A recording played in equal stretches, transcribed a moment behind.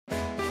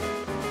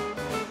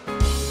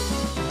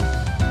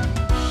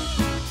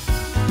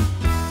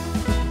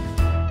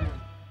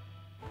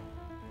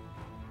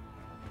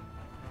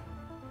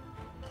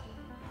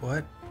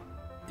What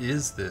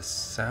is this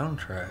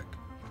soundtrack?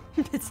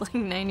 It's like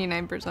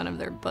 99% of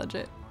their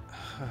budget.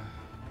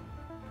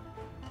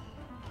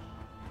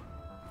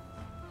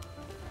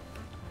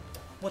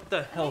 What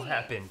the hell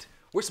happened?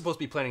 We're supposed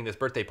to be planning this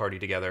birthday party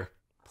together.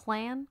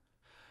 Plan?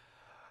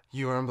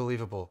 You are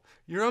unbelievable.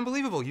 You're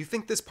unbelievable. You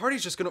think this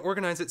party's just gonna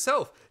organize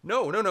itself.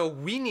 No.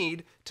 We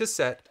need to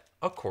set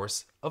a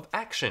course of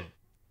action.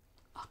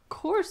 A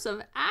course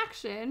of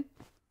action?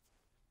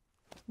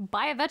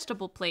 Buy a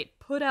vegetable plate.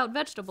 Put out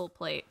vegetable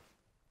plate.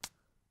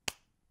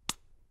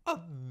 A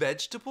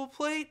vegetable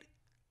plate?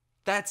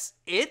 That's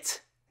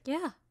it?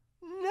 Yeah.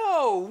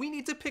 No, we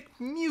need to pick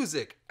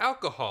music,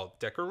 alcohol,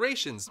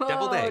 decorations,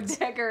 deviled eggs.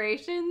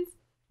 Decorations?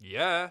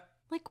 Yeah.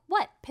 Like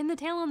what? Pin the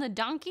tail on the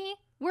donkey?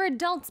 We're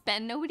adults,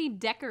 Ben. Nobody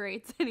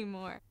decorates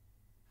anymore.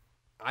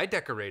 I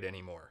decorate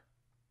anymore.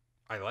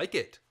 I like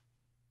it.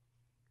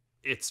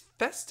 It's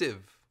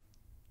festive.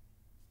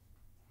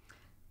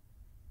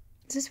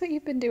 Is this what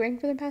you've been doing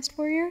for the past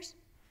 4 years?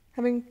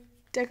 Having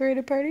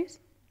decorated parties?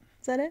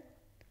 Is that it?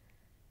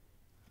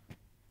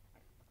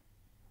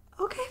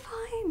 Okay,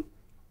 fine.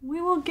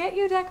 We will get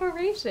you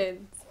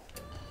decorations.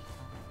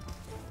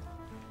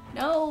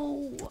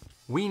 No.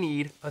 We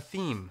need a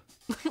theme.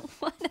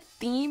 What, a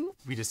theme?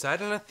 We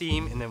decide on a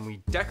theme and then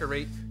we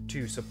decorate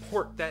to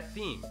support that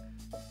theme.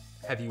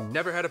 Have you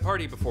never had a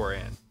party before,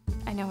 Anne?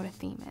 I know what a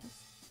theme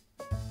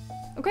is.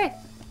 Okay,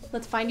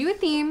 let's find you a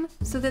theme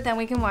so that then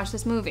we can watch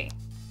this movie.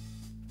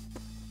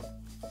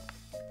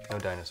 No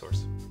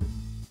dinosaurs.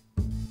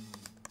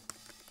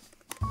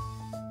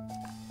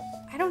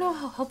 I don't know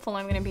how helpful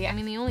I'm gonna be. I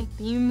mean, the only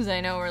themes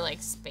I know are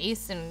like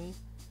space and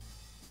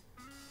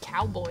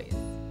cowboys.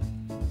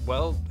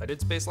 Well, I did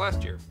space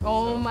last year.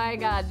 Oh my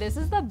God, this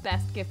is the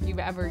best gift you've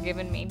ever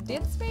given me.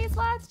 Did space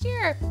last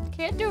year.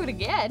 Can't do it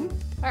again.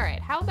 All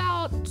right, how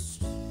about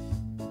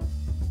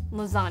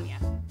lasagna?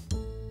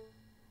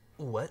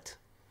 What?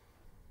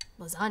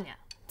 Lasagna.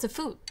 It's a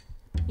food.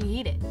 You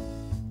eat it.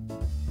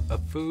 A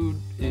food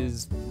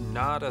is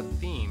not a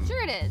theme.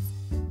 Sure it is.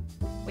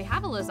 We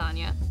have a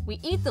lasagna. We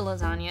eat the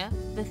lasagna.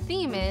 The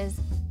theme is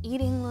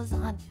eating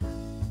lasagna.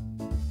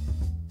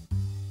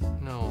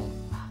 No.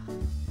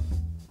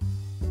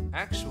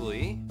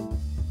 Actually,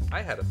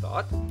 I had a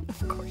thought.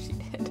 Of course you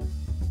did.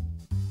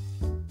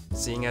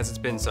 Seeing as it's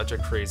been such a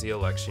crazy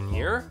election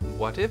year,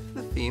 what if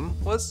the theme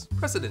was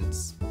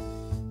presidents?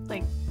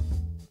 Like,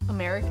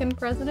 American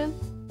president?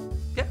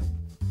 Yeah.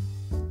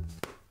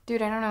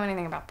 Dude, I don't know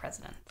anything about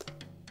presidents.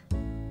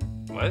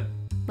 What?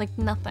 Like,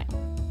 nothing.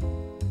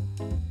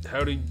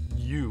 How do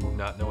you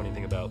not know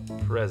anything about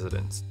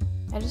presidents?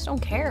 I just don't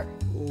care.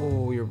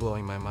 Oh, you're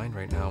blowing my mind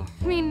right now.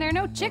 I mean, there are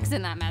no chicks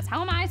in that mess.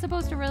 How am I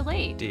supposed to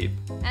relate? Deep.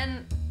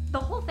 And the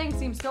whole thing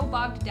seems so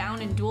bogged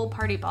down in dual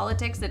party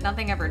politics that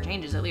nothing ever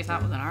changes, at least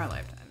not within our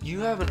lifetime.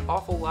 You have an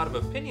awful lot of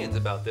opinions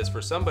about this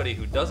for somebody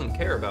who doesn't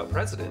care about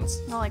presidents.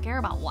 Well, I care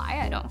about why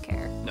I don't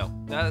care. No,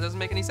 that doesn't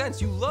make any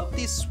sense. You love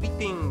these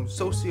sweeping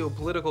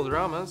socio-political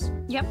dramas.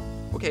 Yep.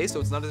 Okay, so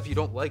it's not as if you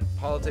don't like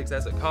politics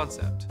as a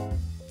concept.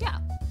 Yeah.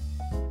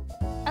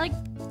 I like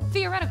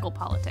theoretical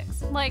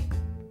politics. Like,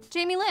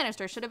 Jaime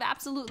Lannister should have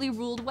absolutely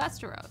ruled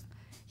Westeros.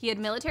 He had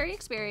military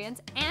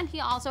experience, and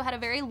he also had a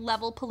very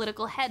level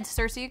political head,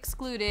 Cersei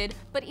excluded,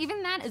 but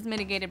even that is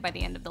mitigated by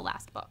the end of the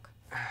last book.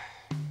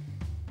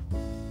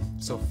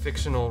 So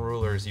fictional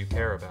rulers you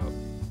care about.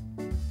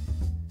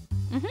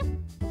 Mm-hmm.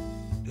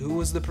 Who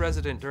was the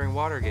president during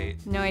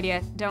Watergate? No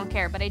idea, don't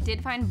care, but I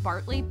did find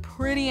Bartley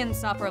pretty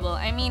insufferable.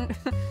 I mean,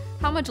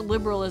 how much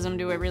liberalism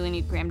do I really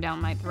need crammed down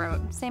my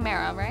throat? Same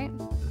era, right?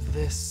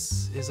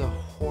 This is a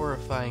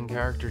horrifying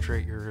character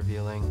trait you're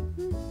revealing.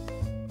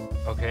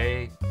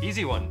 Okay,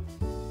 easy one.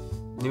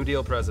 New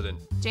Deal president.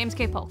 James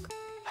K. Polk.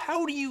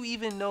 How do you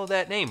even know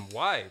that name?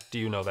 Why do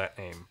you know that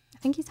name? I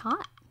think he's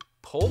hot.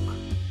 Polk?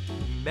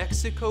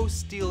 Mexico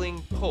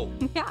stealing Polk.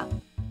 Yeah.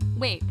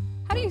 Wait,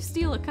 how do you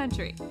steal a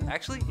country?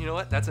 Actually, you know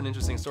what? That's an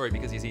interesting story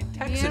because you see,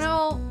 Texas. You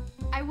know,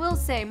 I will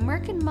say,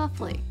 Merck and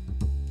Muffley.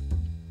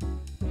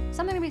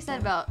 Something to be said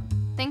about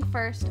think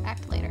first,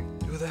 act later.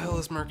 Who the hell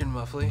is Merkin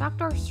Muffley?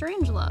 Dr.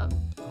 Strangelove.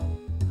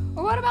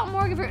 Or what about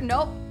Morgan Freeman?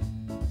 Nope.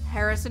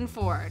 Harrison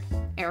Ford,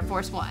 Air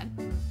Force One.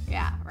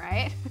 Yeah,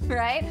 right?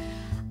 Right?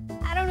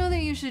 I don't know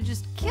that you should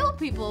just kill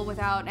people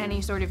without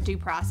any sort of due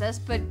process,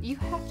 but you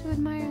have to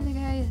admire the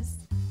guy's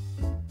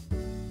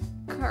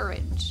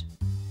courage.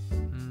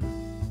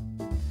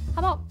 How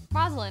about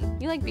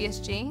Rosalind? You like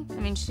BSG?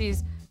 I mean,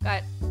 she's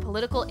got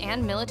political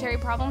and military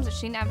problems that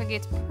she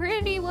navigates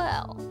pretty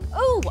well.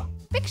 Ooh,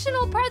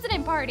 fictional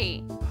president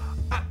party.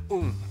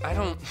 I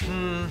don't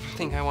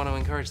think I want to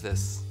encourage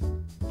this.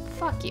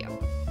 Fuck you.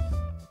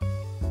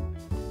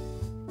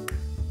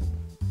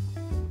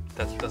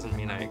 That doesn't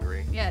mean I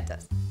agree. Yeah, it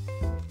does.